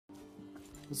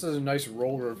This is a nice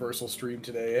role reversal stream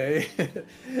today,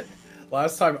 eh?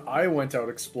 Last time I went out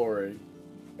exploring,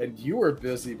 and you were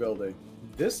busy building.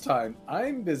 This time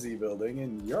I'm busy building,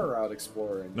 and you're out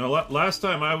exploring. No, last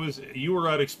time you were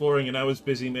out exploring and I was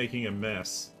busy making a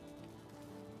mess.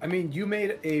 I mean, you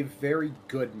made a very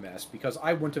good mess, because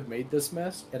I wouldn't have made this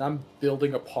mess, and I'm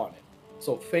building upon it.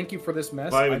 So thank you for this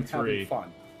mess. 5 I'm and 3. having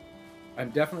fun. I'm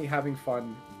definitely having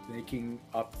fun making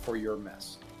up for your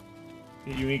mess.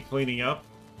 You mean cleaning up?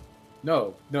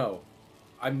 No, no.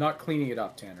 I'm not cleaning it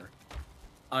up, Tanner.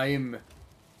 I'm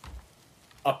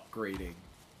upgrading.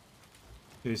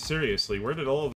 Seriously, where did all of